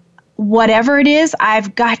 Whatever it is,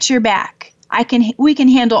 I've got your back. We can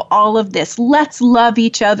handle all of this. Let's love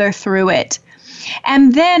each other through it.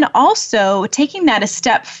 And then also taking that a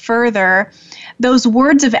step further, those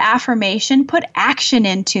words of affirmation, put action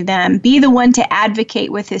into them. Be the one to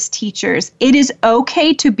advocate with his teachers. It is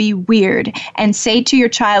okay to be weird and say to your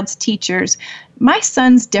child's teachers, my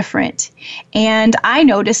son's different, and I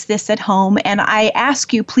notice this at home, and I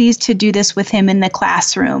ask you please to do this with him in the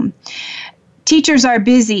classroom. Teachers are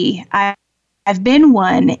busy. I've been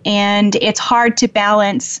one, and it's hard to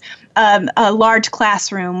balance a large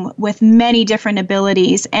classroom with many different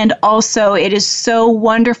abilities. And also, it is so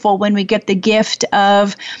wonderful when we get the gift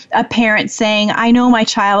of a parent saying, I know my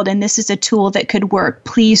child, and this is a tool that could work.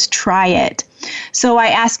 Please try it. So I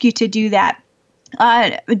ask you to do that.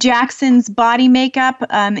 Jackson's body makeup,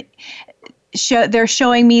 they're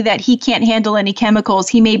showing me that he can't handle any chemicals.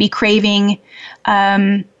 He may be craving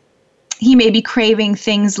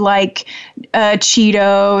things like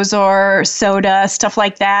Cheetos or soda, stuff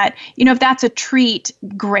like that. You know, if that's a treat,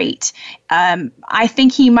 great. I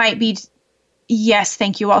think he might be, yes,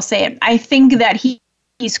 thank you, I'll say it. I think that he's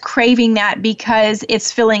craving that because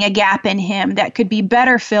it's filling a gap in him that could be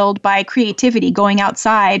better filled by creativity, going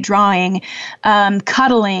outside, drawing,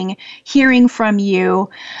 cuddling, hearing from you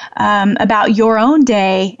about your own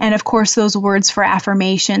day, and of course those words for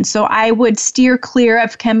affirmation. So I would steer clear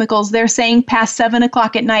of chemicals. They're saying past 7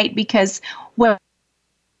 o'clock at night, because when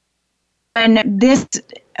this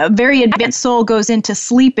very advanced soul goes into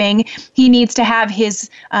sleeping, he needs to have his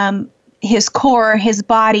core, his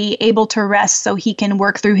body able to rest so he can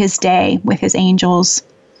work through his day with his angels.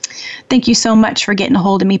 Thank you so much for getting a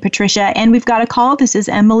hold of me, Patricia. And we've got a call. This is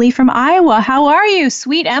Emily from Iowa. How are you,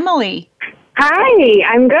 sweet Emily? Hi,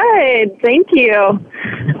 I'm good. Thank you.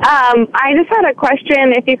 I just had a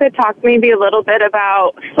question. If you could talk maybe a little bit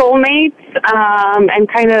about soulmates and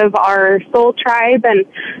kind of our soul tribe. And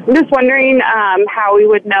I'm just wondering how we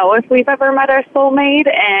would know if we've ever met our soulmate,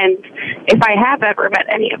 and if I have ever met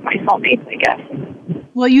any of my soulmates, I guess.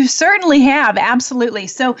 Well, you certainly have, absolutely.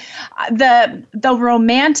 So the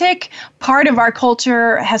romantic part of our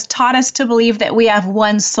culture has taught us to believe that we have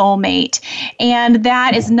one soulmate, and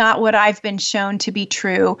that is not what I've been shown to be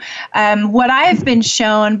true. What I've been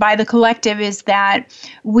shown by the collective is that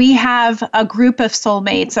we have a group of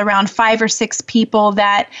soulmates, around 5 or 6 people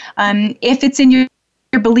that, if it's in your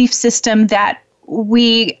belief system, that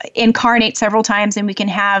we incarnate several times and we can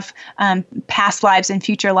have past lives and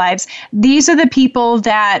future lives. These are the people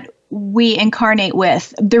that we incarnate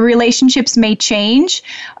with. The relationships may change.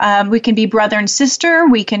 We can be brother and sister.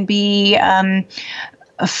 We can be a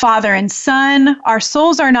father and son. Our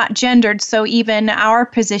souls are not gendered, so even our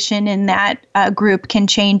position in that group can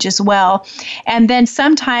change as well. And then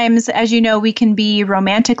sometimes, as you know, we can be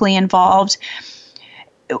romantically involved.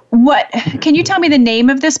 what? Can you tell me the name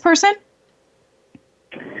of this person?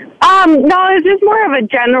 No, it's just more of a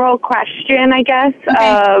general question, I guess. Okay.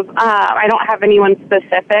 I don't have anyone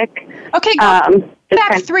specific. Okay, go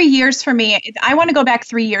back 3 years for me. I want to go back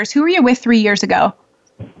 3 years. Who were you with 3 years ago?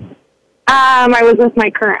 I was with my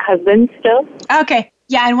current husband still. Okay,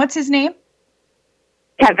 yeah, and what's his name?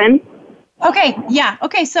 Kevin. Okay, yeah.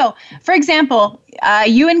 Okay, so, for example,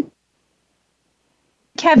 you and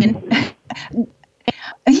Kevin,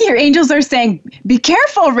 your angels are saying, be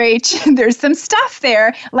careful, Rach. There's some stuff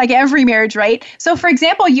there, like every marriage, right? So, for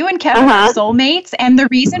example, you and Kevin are soulmates, and the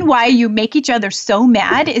reason why you make each other so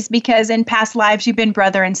mad is because in past lives you've been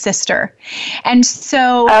brother and sister. And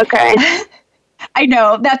so... Okay. I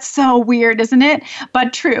know, that's so weird, isn't it?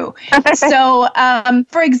 But true. So,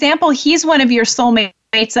 for example, he's one of your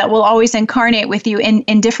soulmates that will always incarnate with you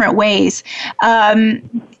in different ways.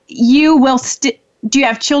 You will... Do you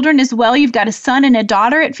have children as well? You've got a son and a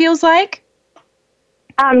daughter, it feels like?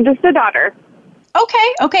 Just a daughter.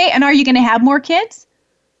 Okay. And are you going to have more kids?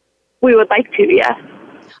 We would like to, yes.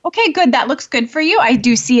 Okay, good. That looks good for you. I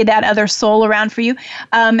do see that other soul around for you.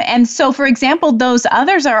 And so, for example, those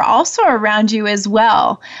others are also around you as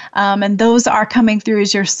well. And those are coming through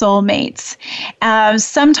as your soulmates.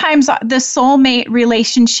 Sometimes the soulmate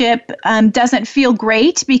relationship doesn't feel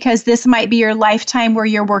great because this might be your lifetime where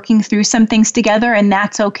you're working through some things together, and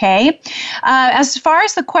that's okay. As far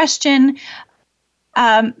as the question,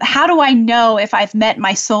 how do I know if I've met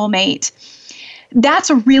my soulmate? That's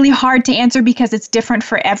really hard to answer because it's different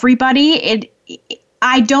for everybody.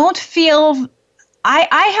 I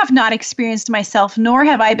have not experienced myself, nor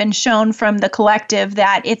have I been shown from the collective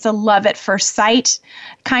that it's a love at first sight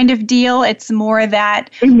kind of deal. It's more that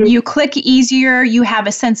you click easier, you have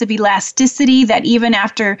a sense of elasticity that even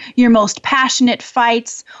after your most passionate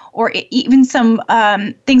fights or even some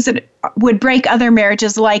things that would break other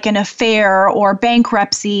marriages like an affair or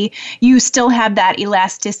bankruptcy, you still have that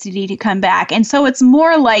elasticity to come back. And so it's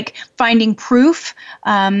more like finding proof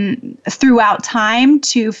throughout time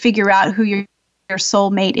to figure out who your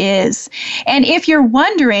soulmate is. And if you're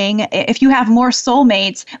wondering if you have more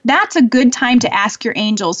soulmates, that's a good time to ask your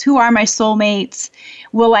angels, who are my soulmates?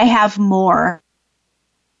 Will I have more?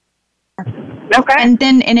 Okay. And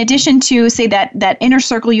then in addition to, say, that inner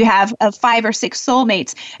circle you have of 5 or 6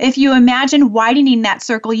 soulmates, if you imagine widening that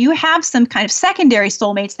circle, you have some kind of secondary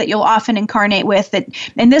soulmates that you'll often incarnate with that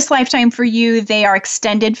in this lifetime for you, they are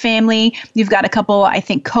extended family. You've got a couple, I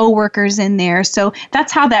think, co-workers in there. So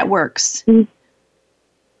that's how that works.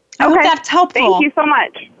 I hope that's helpful. Thank you so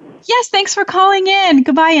much. Yes, thanks for calling in.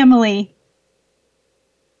 Goodbye, Emily.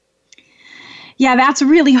 Yeah, that's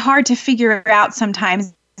really hard to figure out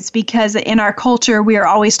sometimes. It's because in our culture, we are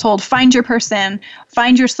always told, find your person,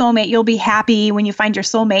 find your soulmate. You'll be happy when you find your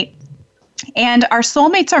soulmate. And our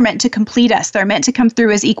soulmates are meant to complete us. They're meant to come through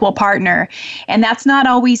as equal partner. And that's not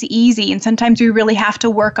always easy. And sometimes we really have to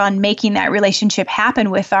work on making that relationship happen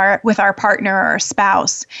with our partner or our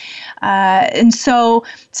spouse. And so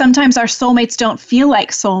sometimes our soulmates don't feel like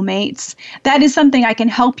soulmates. That is something I can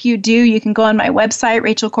help you do. You can go on my website,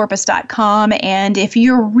 rachelcorpus.com. And if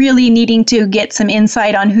you're really needing to get some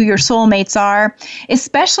insight on who your soulmates are,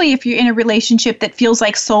 especially if you're in a relationship that feels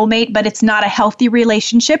like soulmate, but it's not a healthy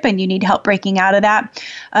relationship and you need help breaking out of that,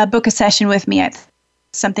 book a session with me. It's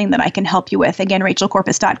something that I can help you with. Again,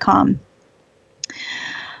 rachelcorpus.com.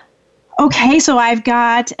 Okay, so I've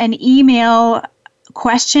got an email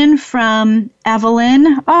question from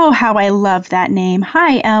Evelyn. Oh, how I love that name.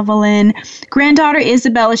 Hi, Evelyn. Granddaughter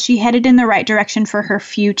Isabel, is she headed in the right direction for her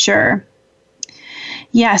future?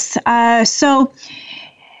 Yes. So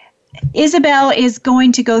Isabel is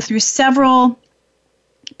going to go through several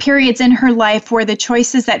periods in her life where the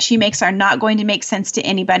choices that she makes are not going to make sense to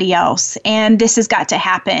anybody else. And this has got to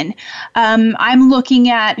happen. I'm looking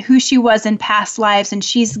at who she was in past lives, and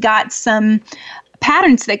she's got some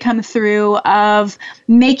patterns that come through of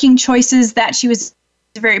making choices that she was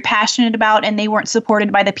very passionate about and they weren't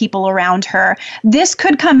supported by the people around her. This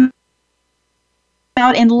could come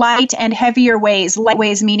out in light and heavier ways. Light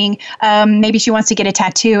ways meaning maybe she wants to get a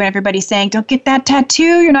tattoo and everybody's saying, don't get that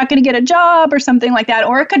tattoo, you're not going to get a job or something like that.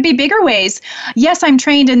 Or it could be bigger ways. Yes, I'm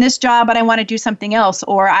trained in this job, but I want to do something else.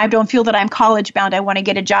 Or I don't feel that I'm college bound, I want to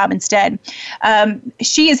get a job instead.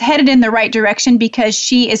 She is headed in the right direction because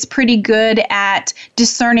she is pretty good at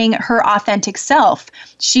discerning her authentic self.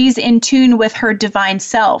 She's in tune with her divine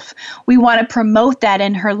self. We want to promote that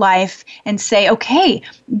in her life and say, okay,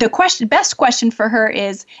 the best question for her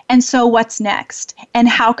is, and so what's next? And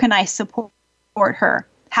how can I support her?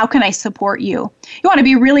 How can I support you? You want to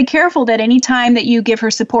be really careful that any time that you give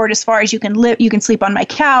her support as far as you can sleep on my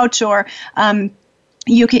couch or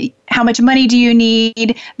how much money do you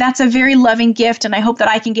need? That's a very loving gift, and I hope that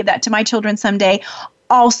I can give that to my children someday.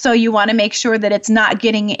 Also, you want to make sure that it's not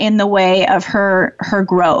getting in the way of her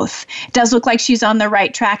growth. It does look like she's on the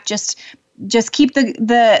right track. Just keep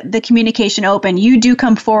the communication open. You do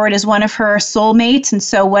come forward as one of her soulmates, and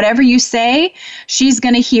so whatever you say, she's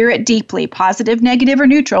going to hear it deeply. Positive, negative, or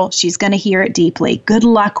neutral, she's going to hear it deeply. Good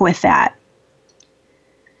luck with that.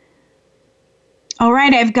 All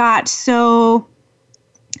right, that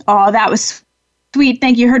was sweet.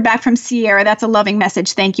 Thank you. Heard back from Sierra. That's a loving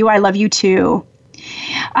message. Thank you. I love you too.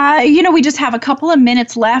 We just have a couple of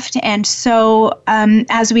minutes left. And so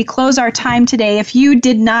as we close our time today, if you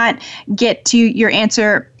did not get to your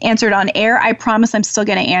answered on air, I promise I'm still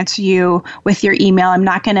going to answer you with your email. I'm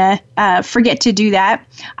not going to forget to do that.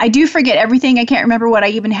 I do forget everything. I can't remember what I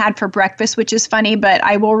even had for breakfast, which is funny, but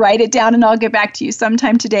I will write it down and I'll get back to you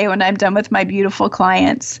sometime today when I'm done with my beautiful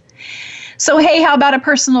clients. So, hey, how about a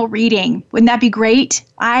personal reading? Wouldn't that be great?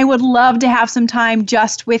 I would love to have some time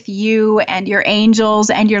just with you and your angels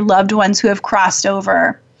and your loved ones who have crossed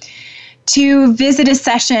over. To visit a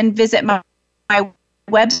session, visit my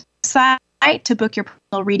website to book your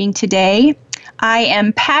personal reading today. I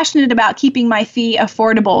am passionate about keeping my fee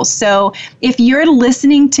affordable. So if you're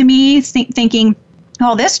listening to me thinking,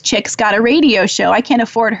 oh, this chick's got a radio show, I can't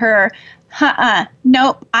afford her.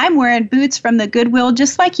 Nope, I'm wearing boots from the Goodwill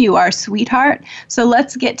just like you are, sweetheart. So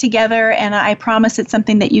let's get together, and I promise it's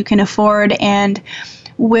something that you can afford and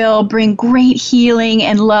will bring great healing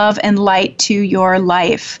and love and light to your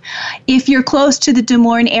life. If you're close to the Des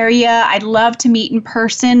Moines area, I'd love to meet in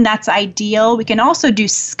person. That's ideal. We can also do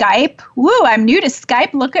Skype. Woo, I'm new to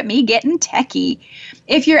Skype. Look at me getting techie.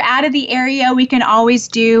 If you're out of the area, we can always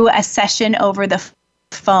do a session over the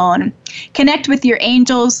phone. Connect with your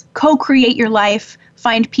angels, co-create your life,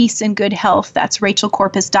 find peace and good health. That's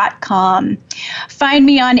RachelCorpus.com. Find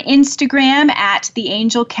me on Instagram at The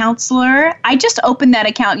Angel Counselor. I just opened that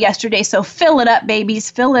account yesterday, so fill it up,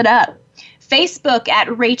 babies, fill it up. Facebook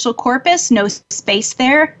at Rachel Corpus, no space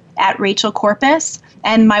there, at Rachel Corpus.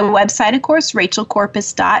 And my website, of course,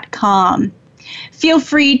 RachelCorpus.com. Feel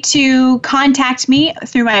free to contact me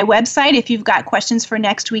through my website if you've got questions for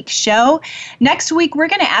next week's show. Next week, we're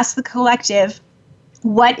going to ask the collective,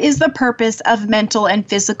 what is the purpose of mental and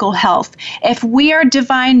physical health? If we are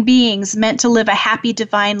divine beings meant to live a happy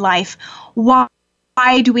divine life, why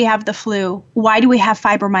do we have the flu? Why do we have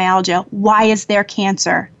fibromyalgia? Why is there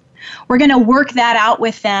cancer? We're going to work that out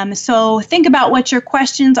with them. So think about what your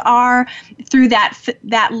questions are through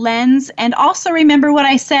that lens. And also remember what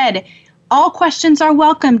I said. All questions are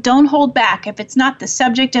welcome. Don't hold back. If it's not the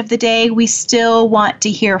subject of the day, we still want to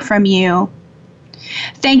hear from you.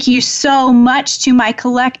 Thank you so much to my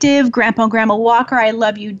collective, Grandpa and Grandma Walker, I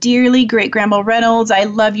love you dearly. Great Grandma Reynolds, I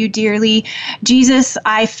love you dearly. Jesus,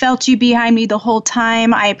 I felt you behind me the whole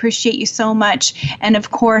time. I appreciate you so much. And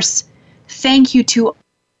of course, thank you to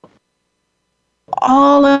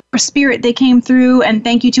all of our spirit that came through, and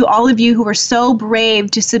thank you to all of you who were so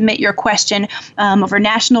brave to submit your question over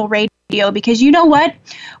national radio. Because you know what?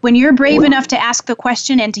 When you're brave enough to ask the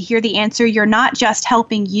question and to hear the answer, you're not just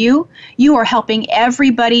helping you are helping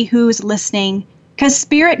everybody who's listening. Because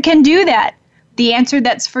spirit can do that. The answer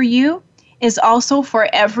that's for you is also for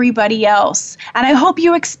everybody else. And I hope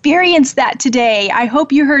you experienced that today. I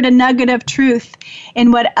hope you heard a nugget of truth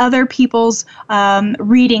in what other people's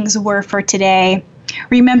readings were for today.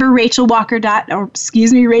 Remember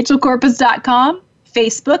RachelCorpus.com.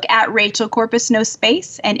 Facebook at Rachel Corpus, no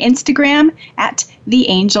space, and Instagram at The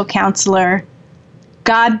Angel Counselor.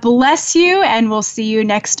 God bless you, and we'll see you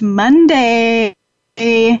next Monday.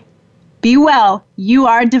 Be well. You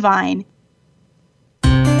are divine.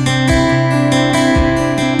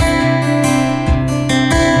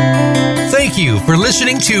 Thank you for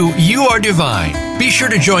listening to You Are Divine. Be sure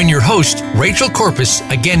to join your host, Rachel Corpus,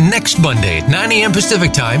 again next Monday at 9 a.m.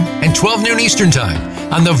 Pacific Time and 12 noon Eastern Time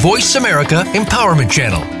on the Voice America Empowerment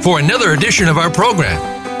Channel for another edition of our program.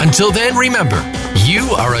 Until then, remember,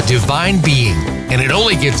 you are a divine being, and it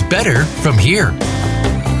only gets better from here.